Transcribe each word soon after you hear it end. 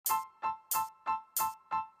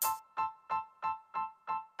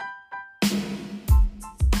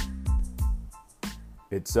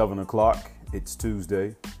It's 7 o'clock, it's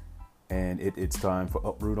Tuesday, and it's time for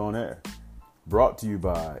Uproot on Air. Brought to you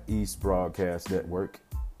by East Broadcast Network,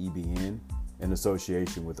 EBN, in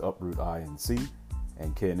association with Uproot INC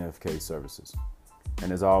and KNFK Services.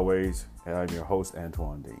 And as always, I'm your host,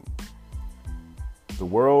 Antoine Dean. The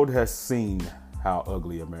world has seen how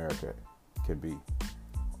ugly America can be.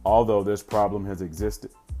 Although this problem has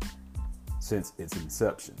existed since its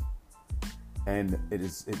inception, and it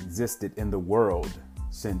has existed in the world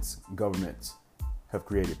since governments have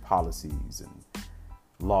created policies and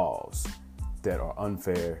laws that are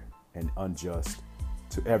unfair and unjust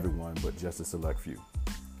to everyone but just a select few.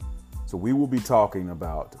 So we will be talking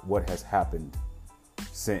about what has happened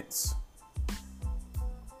since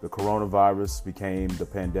the coronavirus became the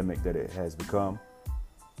pandemic that it has become,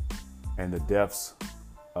 and the deaths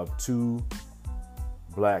of two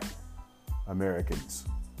Black Americans,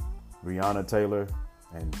 Breonna Taylor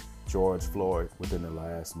and George Floyd, within the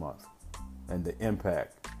last month, and the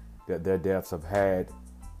impact that their deaths have had,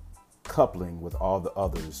 coupling with all the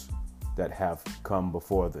others that have come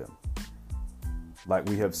before them. Like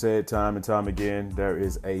we have said time and time again, there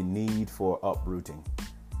is a need for uprooting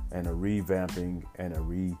and a revamping and a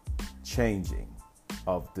re-changing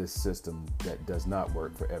of this system that does not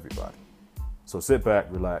work for everybody. So sit back,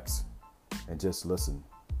 relax, and just listen,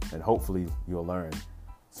 and hopefully you'll learn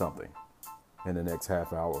something in the next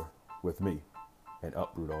half hour with me and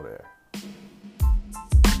Uproot on Air.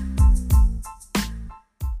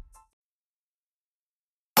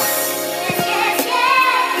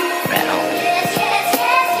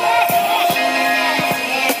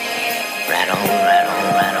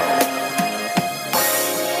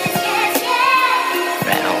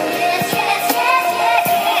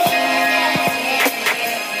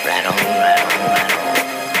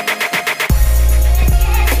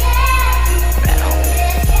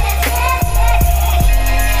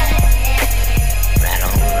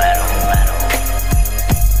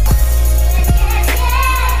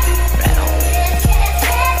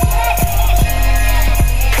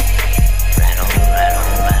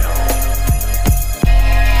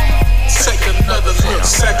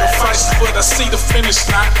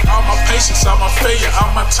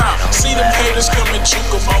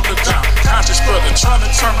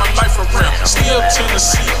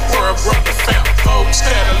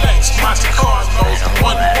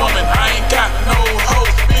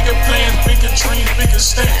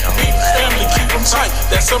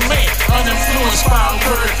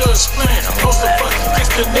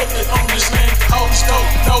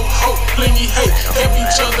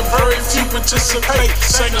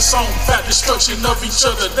 Destruction of each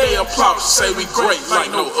other, they applaud, say we great like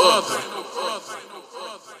no other.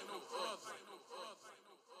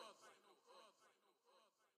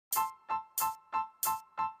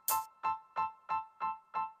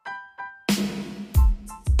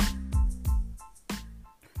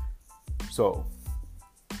 So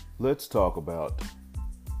let's talk about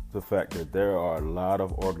the fact that there are a lot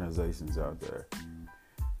of organizations out there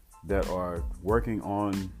that are working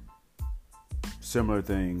on similar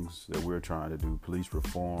things that we're trying to do: police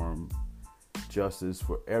reform, justice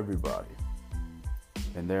for everybody.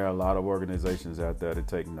 And there are a lot of organizations out there to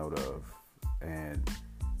take note of. And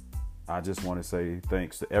I just want to say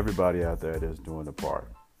thanks to everybody out there that's doing the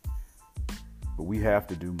part. But we have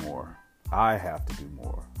to do more. I have to do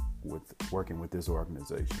more with working with this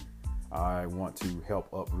organization. I want to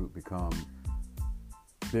help Uproot become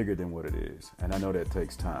bigger than what it is. And I know that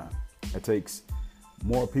takes time. It takes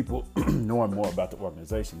more people knowing more about the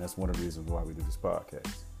organization. That's one of the reasons why we do this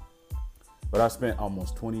podcast. But I spent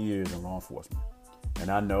almost 20 years in law enforcement, and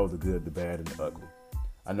I know the good, the bad, and the ugly.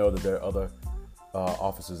 I know that there are other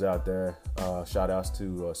officers out there. Shout outs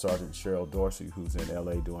to Sergeant Cheryl Dorsey, who's in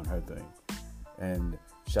LA doing her thing. And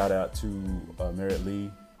shout out to Merritt Lee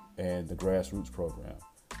and the Grassroots program.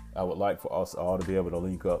 I would like for us all to be able to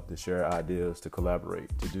link up, to share ideas, to collaborate,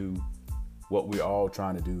 to do what we're all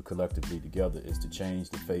trying to do collectively together, is to change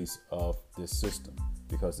the face of this system,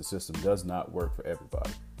 because the system does not work for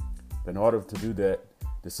everybody. In order to do that,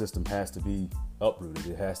 the system has to be uprooted.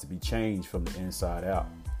 It has to be changed from the inside out.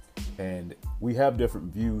 And we have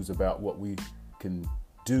different views about what we can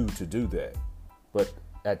do to do that. But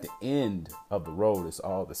at the end of the road, it's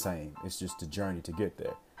all the same. It's just a journey to get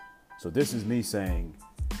there. So this is me saying,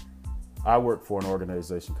 I work for an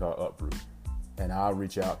organization called Uproot, and I'll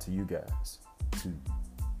reach out to you guys to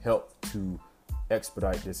help to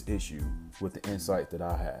expedite this issue with the insight that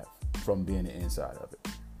I have from being the inside of it.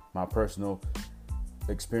 My personal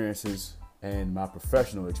experiences and my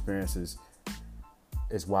professional experiences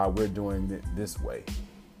is why we're doing it this way.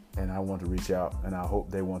 And I want to reach out, and I hope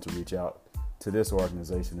they want to reach out to this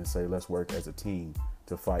organization and say, let's work as a team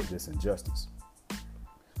to fight this injustice.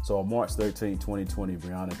 So on March 13, 2020,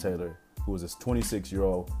 Breonna Taylor, who was a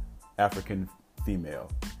 26-year-old African female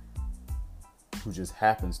who just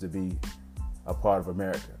happens to be a part of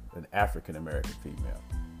America, an African-American female,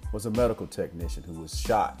 was a medical technician who was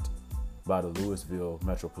shot by the Louisville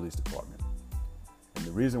Metro Police Department. And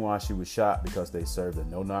the reason why she was shot, because they served a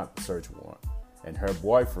no-knock search warrant. And her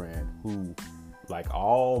boyfriend, who, like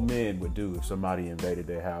all men would do if somebody invaded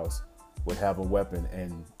their house, would have a weapon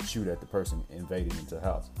and shoot at the person invading into the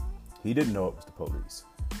house. He didn't know it was the police.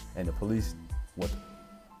 And the police,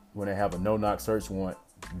 when they have a no-knock search warrant,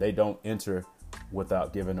 they don't enter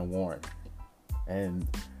without giving a warrant. And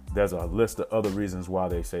there's a list of other reasons why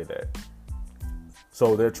they say that.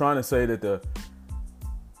 So they're trying to say that the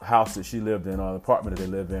house that she lived in, or the apartment that they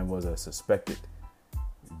lived in, was a suspected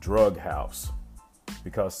drug house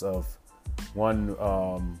because of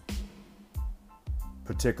one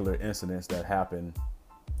particular incident that happened.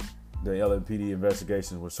 The LAPD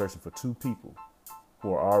investigations were searching for two people who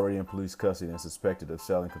were already in police custody and suspected of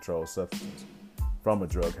selling controlled substances from a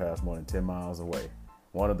drug house more than 10 miles away.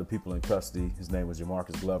 One of the people in custody, his name was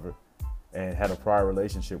Jamarcus Glover, and had a prior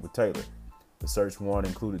relationship with Taylor. The search warrant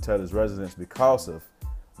included Taylor's residence because of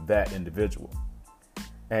that individual.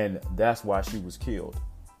 And that's why she was killed,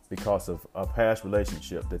 because of a past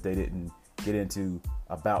relationship that they didn't get into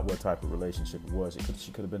about what type of relationship it was.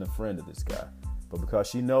 She could have been a friend of this guy. But because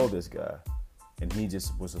she know this guy, and he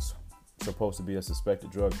just was supposed to be a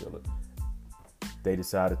suspected drug dealer, they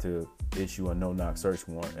decided to issue a no-knock search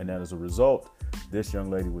warrant. And as a result, this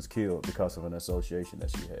young lady was killed because of an association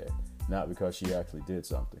that she had, not because she actually did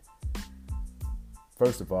something.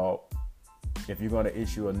 First of all, if you're going to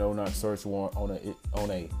issue a no-knock search warrant on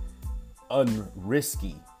a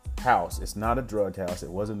unrisky house, it's not a drug house. It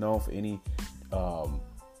wasn't known for any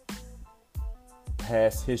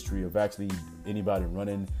past history of actually anybody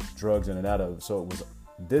running drugs in and out of it. So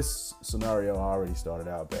this scenario already started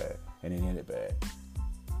out bad and it ended bad.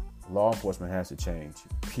 Law enforcement has to change,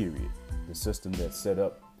 period. The system that's set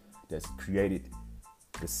up, that's created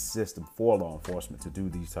the system for law enforcement to do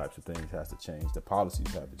these types of things has to change. The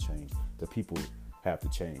policies have to change. The people have to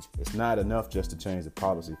change. It's not enough just to change the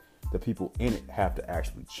policy. The people in it have to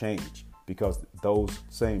actually change, because those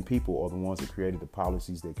same people are the ones that created the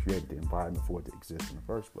policies, that created the environment for it to exist in the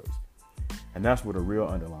first place. And that's what a real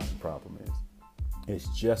underlying problem is. It's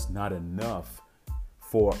just not enough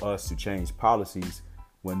for us to change policies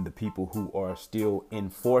when the people who are still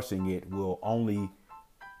enforcing it will only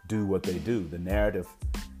do what they do. The narrative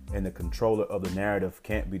and the controller of the narrative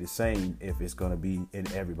can't be the same if it's going to be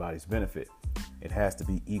in everybody's benefit. It has to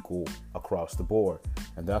be equal across the board.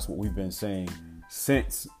 And that's what we've been saying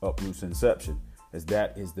since Uproot's inception, is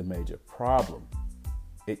that is the major problem.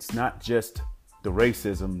 It's not just the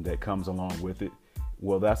racism that comes along with it.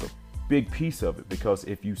 Well, that's a big piece of it, because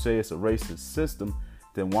if you say it's a racist system,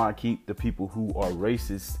 then why keep the people who are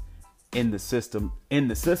racist in the system in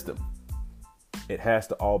the system? It has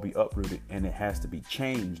to all be uprooted, and it has to be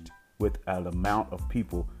changed with an amount of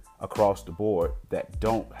people across the board that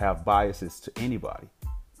don't have biases to anybody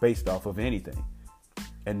based off of anything.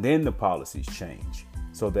 And then the policies change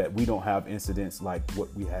so that we don't have incidents like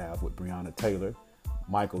what we have with Breonna Taylor,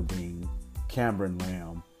 Michael Dean, Cameron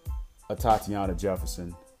Lamb, Tatiana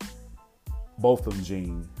Jefferson, Botham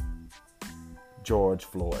Jean, George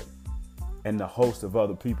Floyd, and the host of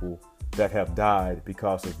other people that have died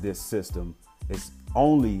because of this system. Is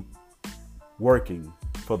only working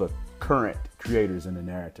for the current creators and the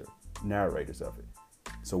narrators of it.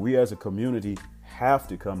 So we as a community have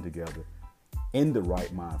to come together in the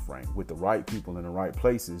right mind frame, with the right people in the right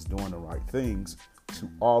places, doing the right things to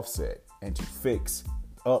offset and to fix,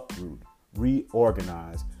 uproot,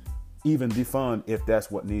 reorganize, even defund if that's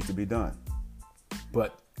what needs to be done.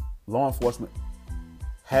 But law enforcement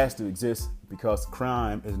has to exist, because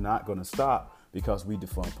crime is not going to stop because we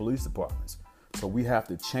defund police departments. So we have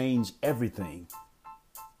to change everything.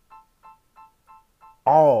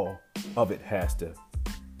 All of it has to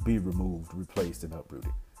be removed, replaced, and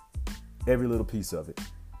uprooted. Every little piece of it.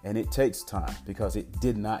 And it takes time, because it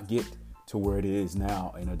did not get to where it is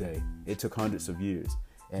now in a day. It took hundreds of years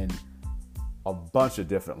and a bunch of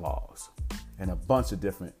different laws and a bunch of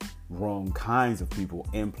different wrong kinds of people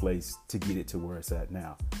in place to get it to where it's at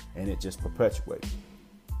now. And it just perpetuates.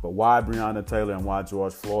 But why Breonna Taylor and why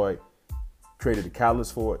George Floyd created a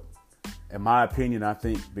catalyst for it? In my opinion, I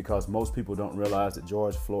think because most people don't realize that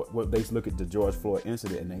George Floyd, they look at the George Floyd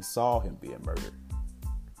incident and they saw him being murdered.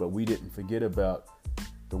 But we didn't forget about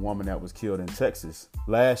the woman that was killed in Texas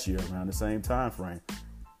last year around the same time frame,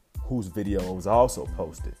 whose video was also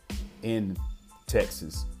posted in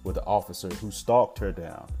Texas, with the officer who stalked her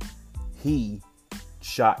down. He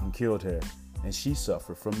shot and killed her, and she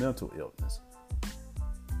suffered from mental illness.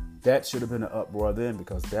 That should have been an uproar then,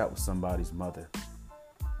 because that was somebody's mother.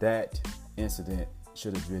 That incident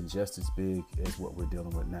should have been just as big as what we're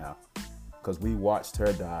dealing with now, because we watched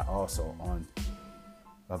her die also on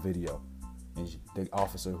a video. And the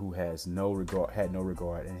officer who had no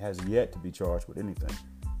regard and has yet to be charged with anything.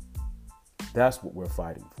 That's what we're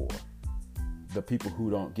fighting for. The people who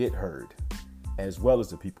don't get heard, as well as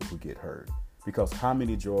the people who get heard. Because how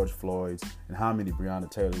many George Floyds and how many Breonna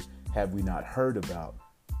Taylors have we not heard about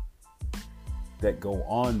that go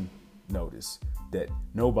unnoticed, that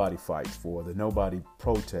nobody fights for, that nobody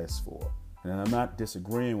protests for? And I'm not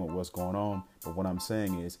disagreeing with what's going on, but what I'm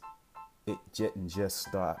saying is it didn't just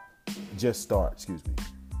start.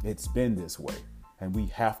 It's been this way, and we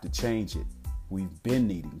have to change it. We've been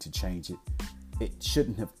needing to change it. It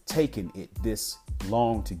shouldn't have taken it this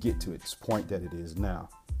long to get to its point that it is now.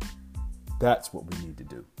 That's what we need to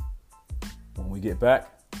do. When we get back,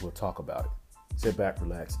 we'll talk about it. Sit back,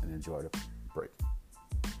 relax, and enjoy the break.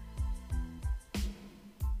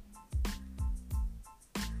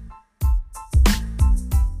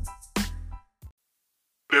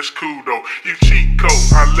 That's cool though. You cheat code,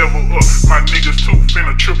 I level up. My niggas too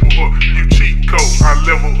finna triple up. You cheat code, I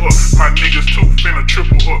level up. My niggas too finna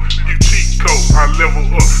triple up. You cheat code, I level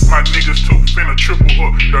up. My niggas too finna triple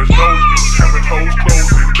up. There's no use having hoes clothes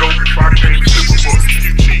and dope if I can't triple up.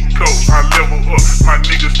 You cheat code, I level up. My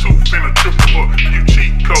niggas too finna triple up. You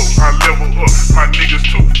cheat code, I level up. My niggas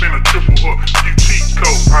too finna triple up. You cheat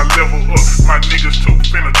code, I level up. My niggas too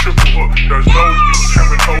finna triple up. There's no use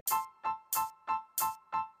having hoes.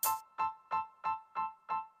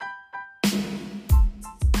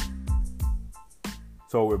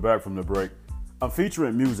 So we're back from the break. I'm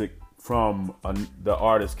featuring music from the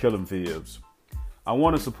artist Killing Fields. I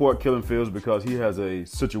want to support Killing Fields because he has a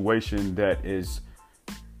situation that is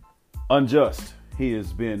unjust. He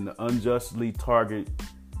has been unjustly targeted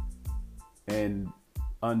and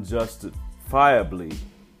unjustifiably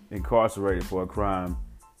incarcerated for a crime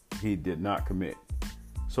he did not commit.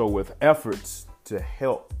 So with efforts to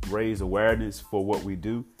help raise awareness for what we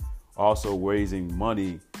do, also raising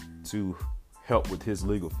money to help with his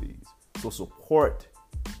legal fees. So support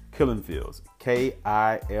Killing Fields, Killin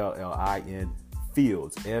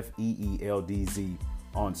Fields, Feeldz,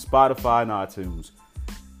 on Spotify and iTunes.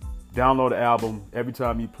 Download the album. Every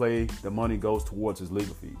time you play, the money goes towards his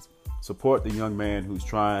legal fees. Support the young man who's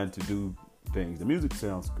trying to do things. The music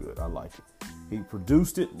sounds good. I like it. He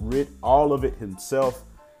produced it, writ all of it himself,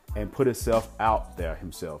 and put himself out there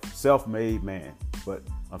himself. Self-made man. But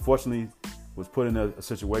unfortunately, was put in a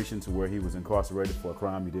situation to where he was incarcerated for a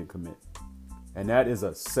crime he didn't commit. And that is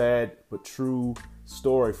a sad but true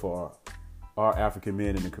story for our African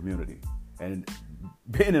men in the community. And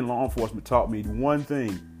being in law enforcement taught me one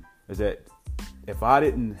thing, is that if I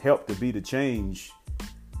didn't help to be the change,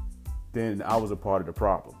 then I was a part of the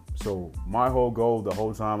problem. So my whole goal the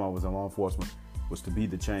whole time I was in law enforcement was to be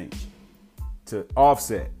the change, to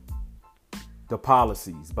offset the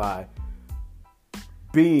policies by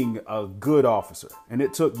being a good officer. And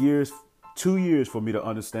it took 2 years for me to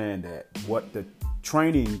understand that what the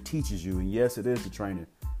training teaches you, and yes, it is the training,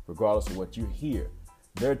 regardless of what you hear.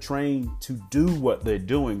 They're trained to do what they're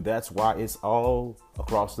doing. That's why it's all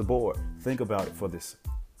across the board. Think about it for this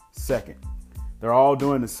second. They're all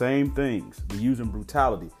doing the same things. They're using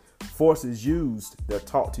brutality. Force is used. They're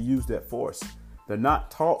taught to use that force. They're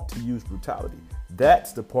not taught to use brutality.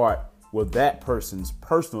 That's the part where that person's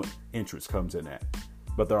personal interest comes in at.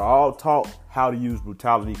 But they're all taught how to use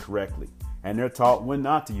brutality correctly. And they're taught when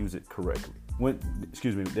not to use it correctly.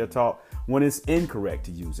 They're taught when it's incorrect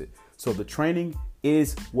to use it. So the training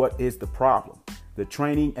is what is the problem. The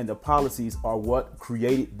training and the policies are what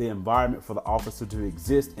created the environment for the officer to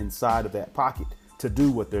exist inside of that pocket to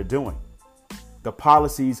do what they're doing. The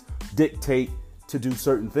policies dictate to do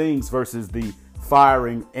certain things versus the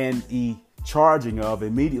firing and the charging of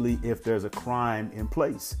immediately if there's a crime in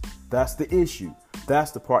place. That's the issue.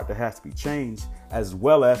 That's the part that has to be changed, as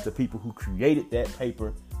well as the people who created that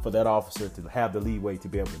paper for that officer to have the leeway to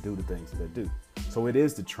be able to do the things that they do. So it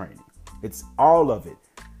is the training. It's all of it.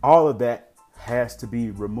 All of that has to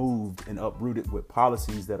be removed and uprooted with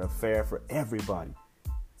policies that are fair for everybody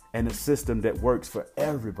and a system that works for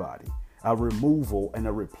everybody. A removal and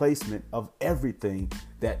a replacement of everything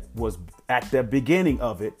that was at the beginning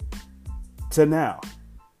of it to now.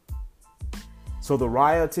 So the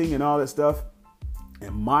rioting and all that stuff,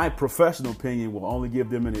 in my professional opinion, will only give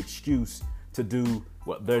them an excuse to do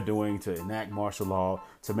what they're doing, to enact martial law,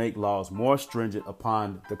 to make laws more stringent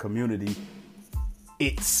upon the community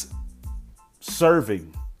it's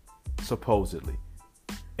serving, supposedly.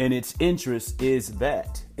 And its interest is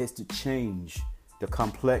to change the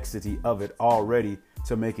complexity of it already,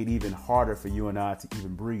 to make it even harder for you and I to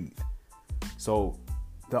even breathe. So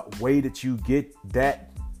the way that you get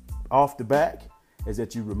that off the back is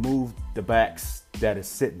that you remove the backs that it's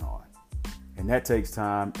sitting on. And that takes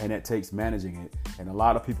time, and that takes managing it. And a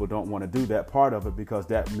lot of people don't want to do that part of it, because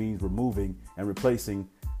that means removing and replacing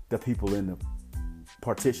the people in the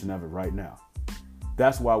partition of it right now.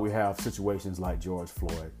 That's why we have situations like George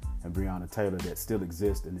Floyd and Breonna Taylor that still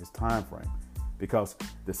exist in this time frame, because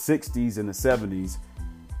the 60s and the 70s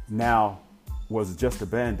now was just a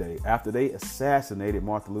Band-Aid. After they assassinated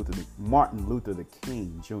Martin Luther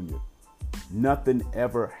King Jr., nothing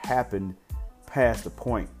ever happened past the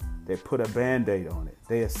point. They put a Band-Aid on it.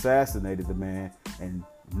 They assassinated the man, and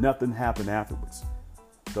nothing happened afterwards.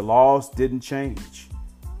 The laws didn't change.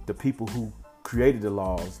 The people who created the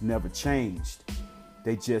laws never changed.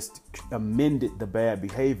 They just amended the bad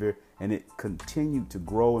behavior, and it continued to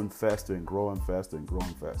grow and fester and grow and fester and grow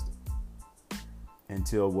and fester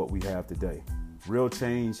until what we have today. Real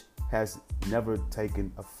change has never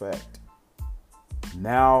taken effect.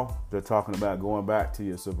 Now they're talking about going back to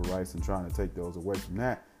your civil rights and trying to take those away from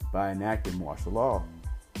that by enacting martial law,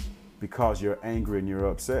 because you're angry and you're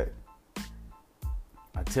upset.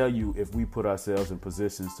 I tell you, if we put ourselves in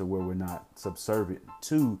positions to where we're not subservient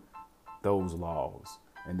to those laws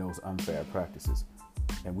and those unfair practices,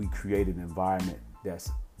 and we create an environment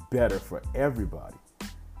that's better for everybody,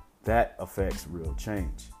 that affects real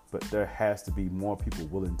change. But there has to be more people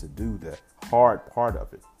willing to do the hard part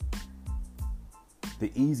of it.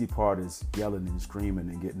 The easy part is yelling and screaming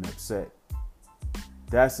and getting upset.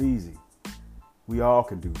 That's easy. We all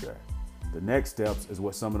can do that. The next steps is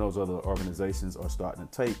what some of those other organizations are starting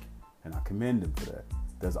to take, and I commend them for that.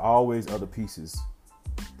 There's always other pieces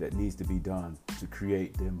that needs to be done to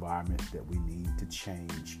create the environment that we need to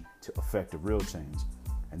change, to affect a real change.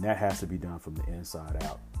 And that has to be done from the inside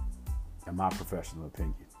out, in my professional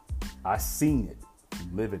opinion. I've seen it,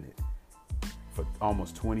 living it for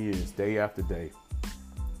almost 20 years, day after day.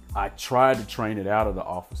 I tried to train it out of the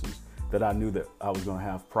officers that I knew that I was going to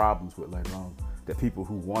have problems with later on, that people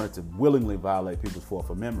who wanted to willingly violate people's Fourth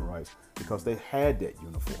Amendment rights because they had that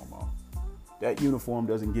uniform on. That uniform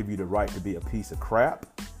doesn't give you the right to be a piece of crap.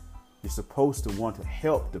 You're supposed to want to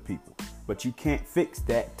help the people, but you can't fix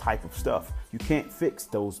that type of stuff. You can't fix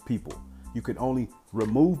those people. You can only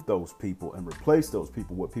remove those people and replace those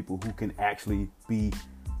people with people who can actually be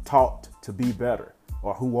taught to be better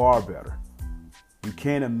or who are better. You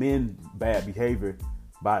can't amend bad behavior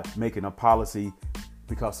by making a policy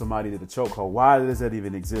because somebody did a chokehold. Why does that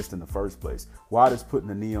even exist in the first place? Why does putting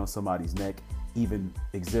a knee on somebody's neck even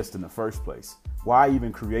exist in the first place? Why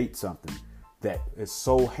even create something that is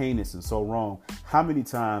so heinous and so wrong? How many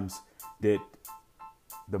times did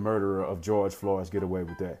the murderer of George Floyd get away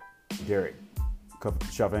with that? Derek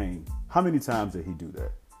Chauvin. How many times did he do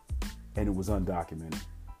that? And it was undocumented.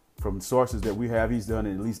 From sources that we have, he's done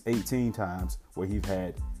it at least 18 times where he's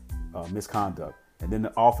had misconduct. And then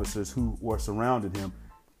the officers who were surrounding him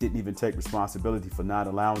didn't even take responsibility for not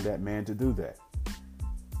allowing that man to do that.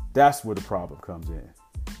 That's where the problem comes in.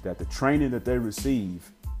 That the training that they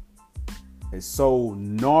receive is so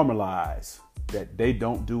normalized that they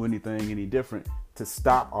don't do anything any different to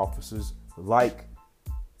stop officers like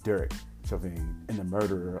Derek Chauvin and the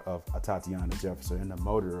murderer of Tatiana Jefferson and the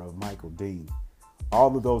murderer of Michael Dean.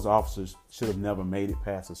 All of those officers should have never made it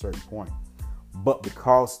past a certain point. But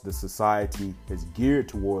because the society is geared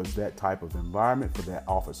towards that type of environment for that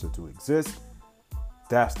officer to exist,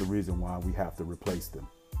 that's the reason why we have to replace them.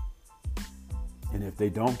 And if they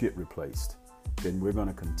don't get replaced, then we're going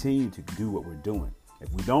to continue to do what we're doing.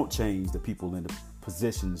 If we don't change the people in the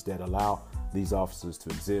positions that allow these officers to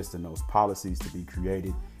exist and those policies to be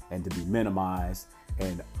created and to be minimized,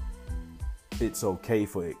 and it's okay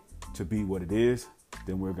for it to be what it is,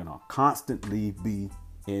 then we're going to constantly be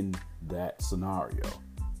in that scenario.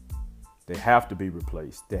 They have to be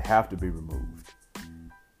replaced. They have to be removed.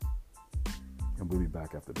 And we'll be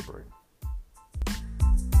back after the break.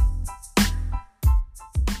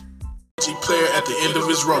 Player at the end of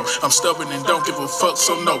his rope. I'm stubborn and don't give a fuck,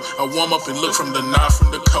 so no. I warm up and look from the nod from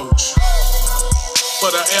the coach.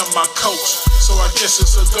 But I am my coach, so I guess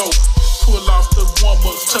it's a go. Pull off the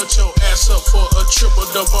warm-ups, touch your ass up for a triple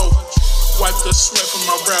double. Wipe the sweat from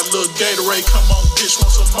my brow, little Gatorade, come on, bitch,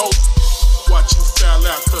 want some more? Watch you foul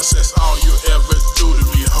out, cause that's all you ever do to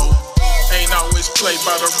me, ho. Ain't always play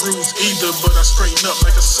by the rules either, but I straighten up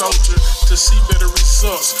like a soldier to see better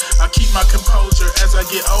results. I keep my composure as I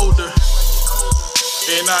get older,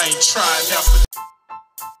 and I ain't trying now for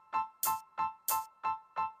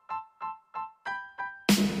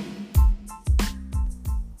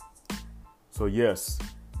So yes,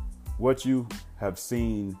 what you have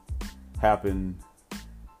seen happen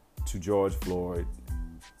to George Floyd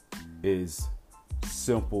is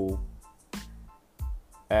simple,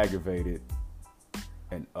 aggravated,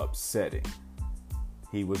 and upsetting.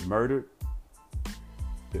 He was murdered.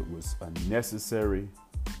 It was unnecessary.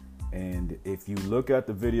 And if you look at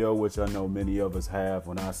the video, which I know many of us have,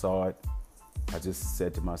 when I saw it, I just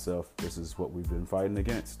said to myself, this is what we've been fighting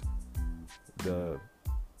against. The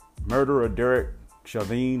murderer, Derek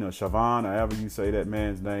Chauvin, or Chauvin, however you say that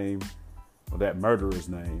man's name, or that murderer's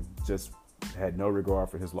name, just had no regard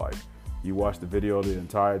for his life. You watch the video the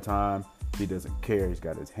entire time. He doesn't care. He's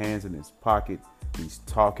got his hands in his pocket. He's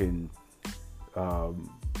talking to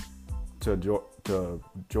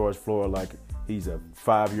George Floyd like he's a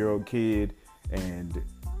 5-year-old kid, and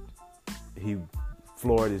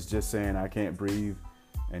Floyd is just saying, I can't breathe,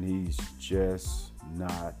 and he's just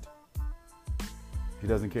not, he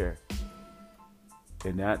doesn't care.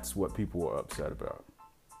 And that's what people are upset about,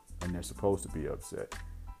 and they're supposed to be upset.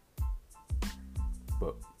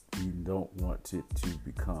 But you don't want it to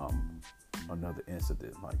become another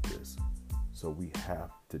incident like this. So we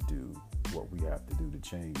have to do what we have to do to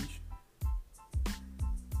change.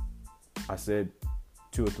 I said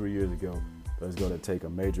 2 or 3 years ago that it's going to take a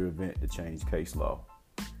major event to change case law.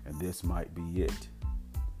 And this might be it.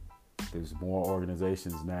 There's more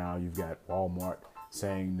organizations now. You've got Walmart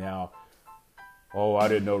saying now, oh, I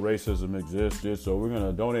didn't know racism existed, so we're going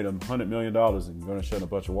to donate $100 million and you're going to shut a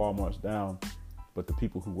bunch of Walmarts down. But the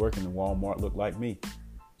people who work in the Walmart look like me.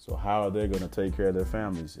 So how are they going to take care of their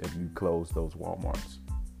families if you close those Walmarts?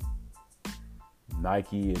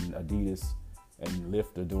 Nike and Adidas and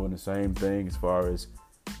Lyft are doing the same thing, as far as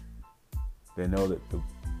they know that the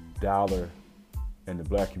dollar in the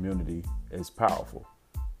black community is powerful.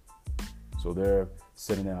 So they're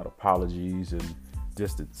sending out apologies and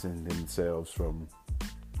distancing themselves from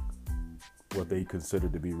what they consider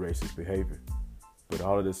to be racist behavior. But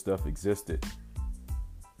all of this stuff existed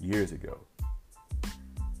years ago.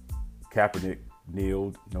 Kaepernick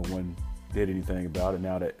kneeled. No one did anything about it.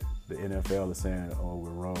 Now that the NFL is saying, oh, we're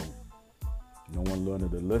wrong. No one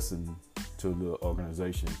wanted to listen to the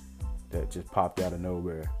organization that just popped out of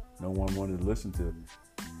nowhere. No one wanted to listen to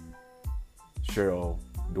Cheryl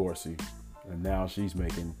Dorsey. And now she's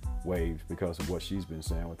making waves because of what she's been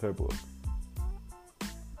saying with her book.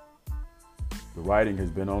 The writing has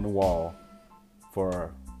been on the wall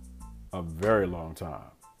for a very long time.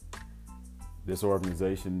 This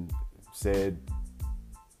organization said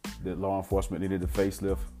that law enforcement needed a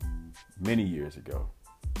facelift many years ago.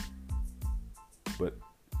 But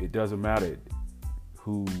it doesn't matter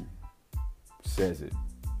who says it,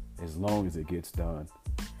 as long as it gets done,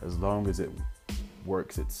 as long as it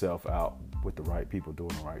works itself out with the right people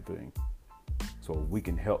doing the right thing. So if we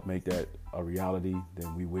can help make that a reality,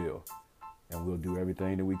 then we will. And we'll do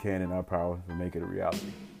everything that we can in our power to make it a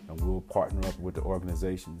reality. And we'll partner up with the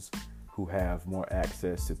organizations who have more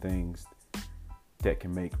access to things that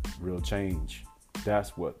can make real change.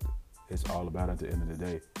 That's what it's all about at the end of the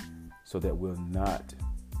day. So that we'll not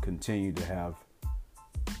continue to have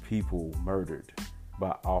people murdered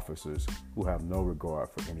by officers who have no regard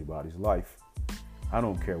for anybody's life. I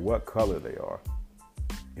don't care what color they are.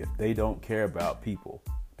 If they don't care about people,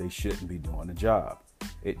 they shouldn't be doing the job.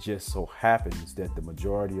 It just so happens that the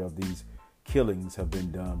majority of these killings have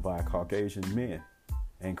been done by Caucasian men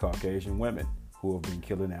and Caucasian women who have been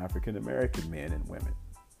killing African American men and women.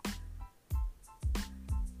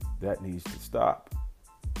 That needs to stop.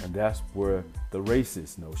 And that's where the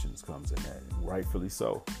racist notions comes in at, rightfully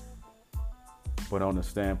so. But on the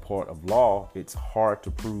standpoint of law, it's hard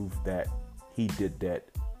to prove that he did that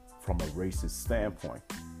from a racist standpoint.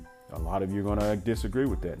 A lot of you are going to disagree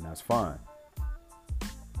with that, and that's fine.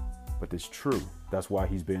 But it's true. That's why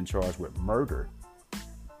he's being charged with murder,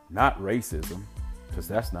 not racism, because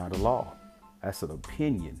that's not a law. That's an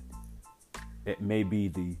opinion. It may be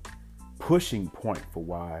the pushing point for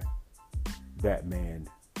why that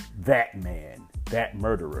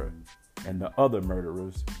murderer, and the other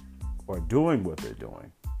murderers are doing what they're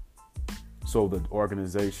doing. So the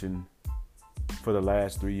organization for the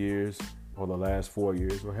last 3 years or the last 4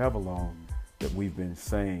 years or however long that we've been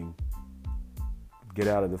saying, get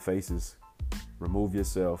out of the faces, remove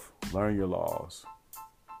yourself, learn your laws,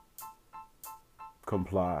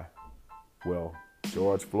 comply. Well,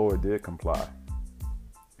 George Floyd did comply,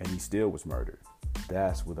 and he still was murdered.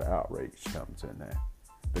 That's where the outrage comes in there.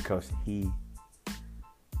 Because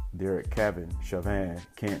Derek Chauvin,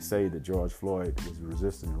 can't say that George Floyd was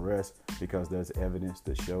resisting arrest because there's evidence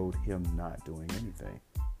that showed him not doing anything.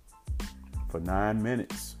 For 9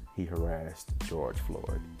 minutes, he harassed George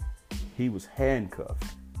Floyd. He was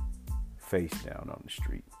handcuffed, face down on the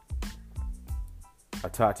street.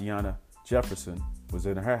 Tatiana Jefferson was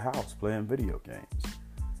in her house playing video games.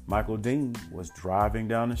 Michael Dean was driving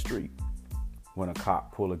down the street when a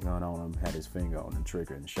cop pulled a gun on him, had his finger on the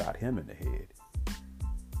trigger, and shot him in the head.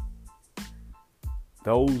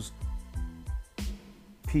 Those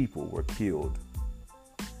people were killed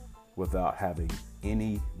without having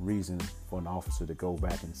any reason for an officer to go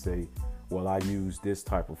back and say, well, I used this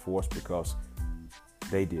type of force because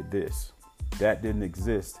they did this. That didn't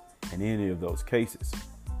exist in any of those cases.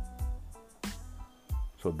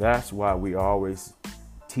 So that's why we are always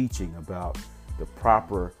teaching about the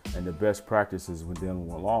proper and the best practices when dealing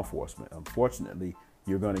with law enforcement. Unfortunately,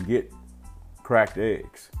 you're going to get cracked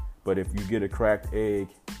eggs. But if you get a cracked egg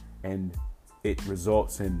and it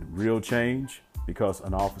results in real change because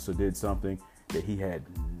an officer did something that he had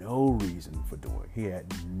no reason for doing, he had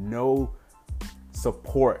no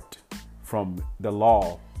support from the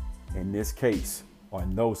law in this case or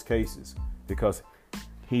in those cases, because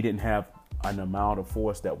he didn't have an amount of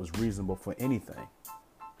force that was reasonable for anything.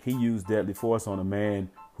 He used deadly force on a man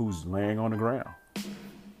who's laying on the ground.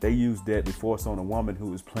 They used deadly force on a woman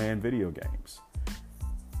who was playing video games.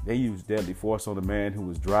 They used deadly force on a man who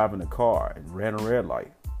was driving a car and ran a red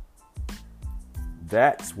light.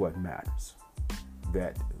 That's what matters,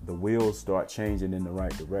 that the wheels start changing in the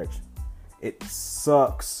right direction. It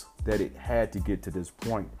sucks that it had to get to this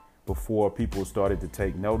point before people started to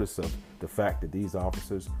take notice of the fact that these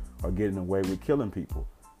officers are getting away with killing people.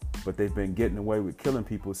 But they've been getting away with killing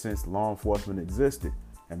people since law enforcement existed.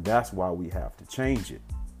 And that's why we have to change it.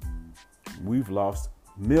 We've lost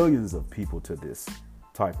millions of people to this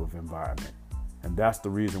type of environment. And that's the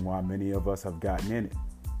reason why many of us have gotten in it.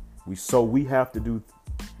 We have to do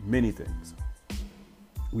many things.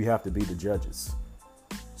 We have to be the judges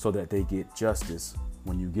so that they get justice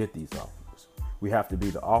when you get these officers. We have to be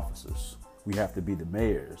the officers. We have to be the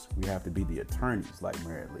mayors. We have to be the attorneys like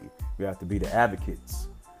Mary Lee. We have to be the advocates.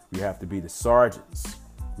 We have to be the sergeants.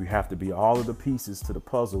 We have to be all of the pieces to the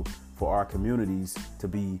puzzle for our communities to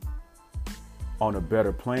be on a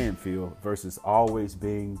better playing field versus always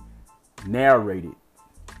being narrated.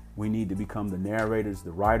 We need to become the narrators,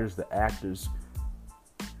 the writers, the actors,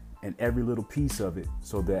 and every little piece of it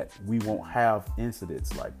so that we won't have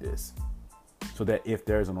incidents like this. So that if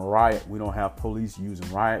there's a riot, we don't have police using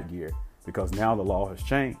riot gear, because now the law has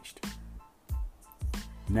changed.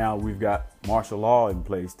 Now we've got martial law in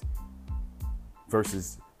place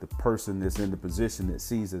versus the person that's in the position that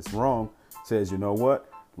sees it's wrong says, you know what,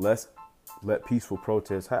 let's let peaceful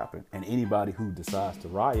protests happen. And anybody who decides to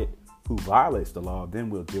riot, who violates the law, then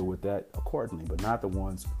we'll deal with that accordingly, but not the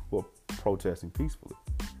ones who are protesting peacefully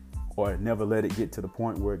or never let it get to the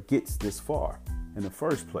point where it gets this far in the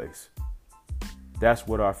first place. That's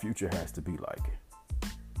what our future has to be like.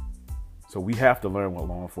 So we have to learn what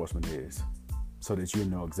law enforcement is so that you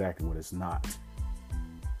know exactly what it's not.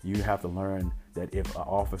 You have to learn that if an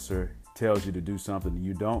officer tells you to do something and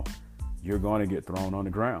you don't, you're going to get thrown on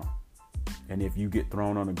the ground. And if you get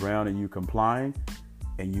thrown on the ground and you complying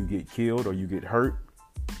and you get killed or you get hurt,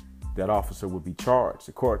 that officer will be charged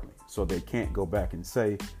accordingly. So they can't go back and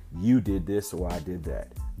say, you did this or I did that.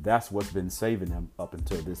 That's what's been saving them up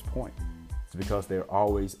until this point. It's because they're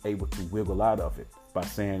always able to wiggle out of it by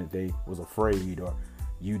saying that they was afraid or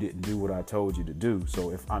you didn't do what I told you to do.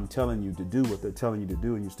 So if I'm telling you to do what they're telling you to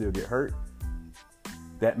do and you still get hurt,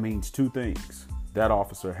 that means two things. That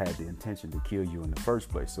officer had the intention to kill you in the first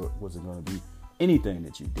place, so it wasn't going to be anything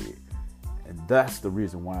that you did. And that's the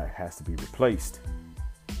reason why it has to be replaced.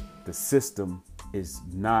 The system is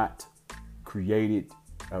not created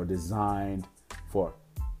or designed for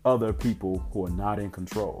other people who are not in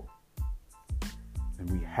control. And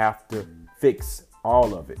we have to fix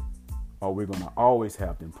all of it, or we're going to always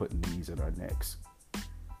have them putting these at our necks.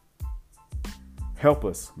 Help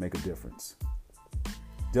us make a difference.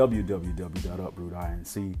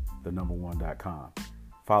 www.uprootinc1.com.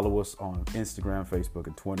 Follow us on Instagram, Facebook,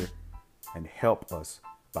 and Twitter, and help us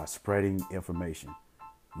by spreading information,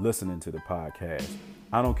 listening to the podcast.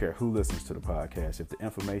 I don't care who listens to the podcast. If the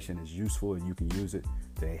information is useful and you can use it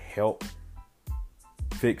to help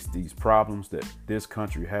fix these problems that this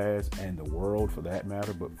country has and the world for that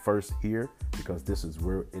matter, but first here, because this is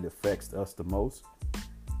where it affects us the most,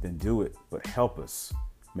 then do it. But help us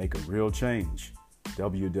make a real change.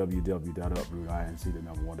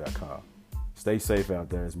 www.uprootinc1.com. Stay safe out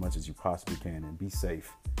there as much as you possibly can, and be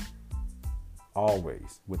safe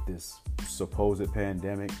always with this supposed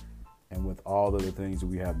pandemic and with all of the things that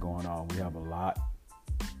we have going on. We have a lot,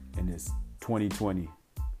 and this 2020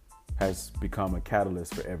 has become a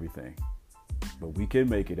catalyst for everything. but we can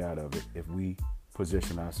make it out of it if we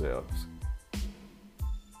position ourselves.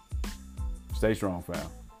 Stay strong, fam.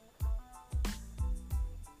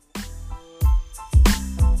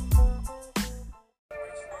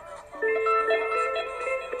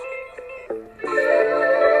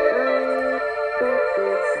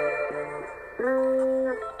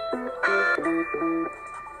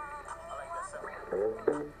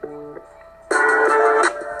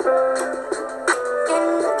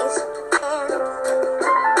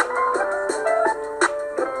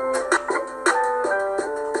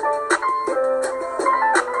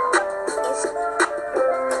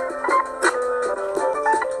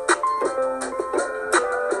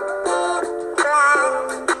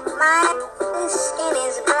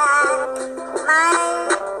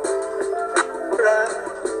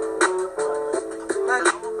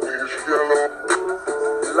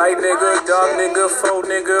 Light nigga, dark nigga, faux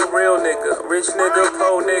nigga, real nigga, rich nigga,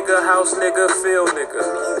 po nigga, house nigga, feel nigga,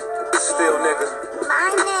 still nigga,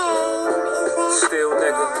 still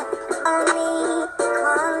nigga.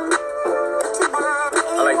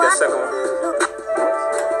 I like that second one.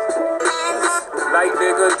 Light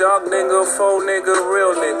nigga, dark nigga, faux nigga,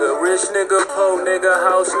 real nigga, rich nigga, po nigga,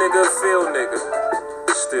 house nigga, feel nigga,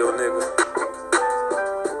 still nigga,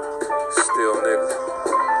 still nigga.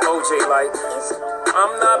 OJ like.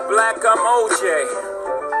 I'm not black, I'm OJ.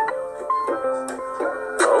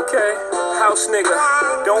 Okay, house nigga,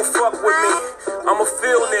 don't fuck with me. I'm a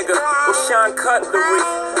field nigga with Sean Cutlery.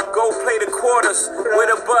 Go play the quarters where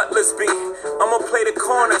the butlers be. I'ma play the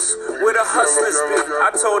corners where the hustlers be. I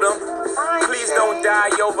told them, please don't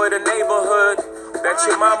die over the neighborhood that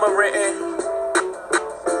your mama renting.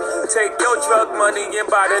 Take your drug money and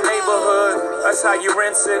buy the neighborhood. That's how you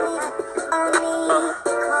rinse it.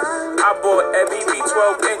 I bought every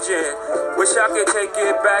V12 engine. Wish I could take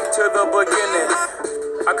it back to the beginning.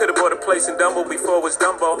 I could have bought a place in Dumbo before it was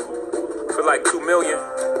Dumbo for like $2 million.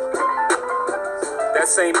 That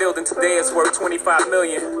same building today is worth $25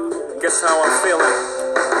 million. Guess how I'm feeling?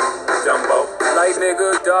 Dumbo. Light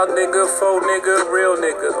nigga, dark nigga, faux nigga, real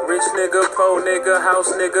nigga, rich nigga, po nigga, house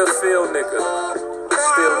nigga, feel nigga,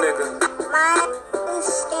 still nigga,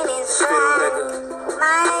 still nigga.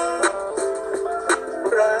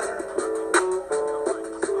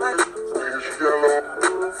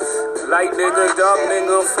 Light nigga, dark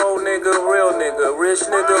nigga, faux nigga, real nigga, rich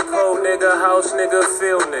nigga, po nigga, house nigga,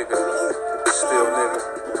 feel nigga, still nigga,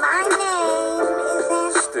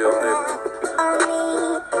 still nigga.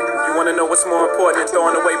 You wanna know what's more important than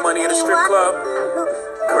throwing away money in a strip club?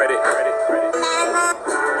 Credit.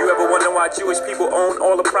 You ever wonder why Jewish people own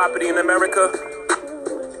all the property in America?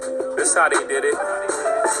 That's how they did it.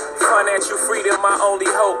 Financial freedom, my only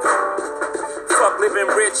hope. Fuck living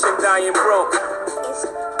rich and dying broke.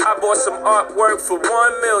 I bought some artwork for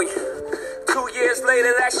 $1 million. 2 years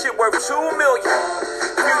later, that shit worth $2 million.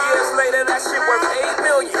 Few years later, that shit worth $8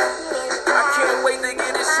 million. I can't wait to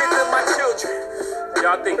get this shit to my children.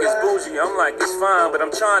 Y'all think it's bougie, I'm like, it's fine, but I'm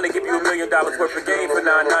trying to give you $1 million worth of game for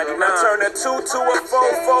 $9.99. I turn a 2 to a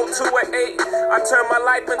 4, 4 to an 8. I turn my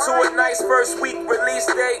life into a nice first week release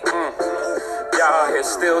date. Y'all out here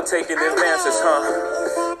still taking advances, huh?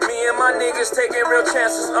 Me and my niggas taking real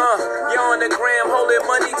chances, You on the gram holding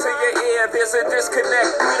money to your ear. There's a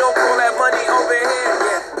disconnect, we don't call that money over here,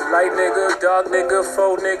 yeah. Light nigga, dark nigga,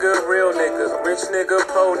 faux nigga, real nigga, rich nigga,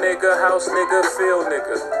 po nigga, house nigga, feel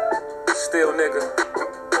nigga, still nigga,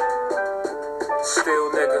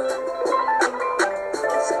 still nigga.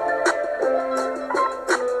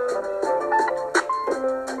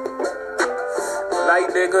 Light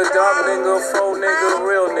nigga, dark nigga, faux nigga,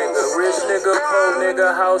 real nigga, rich nigga, po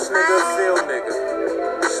nigga, house nigga, feel nigga,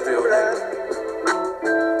 still nigga,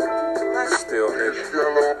 still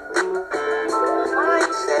nigga.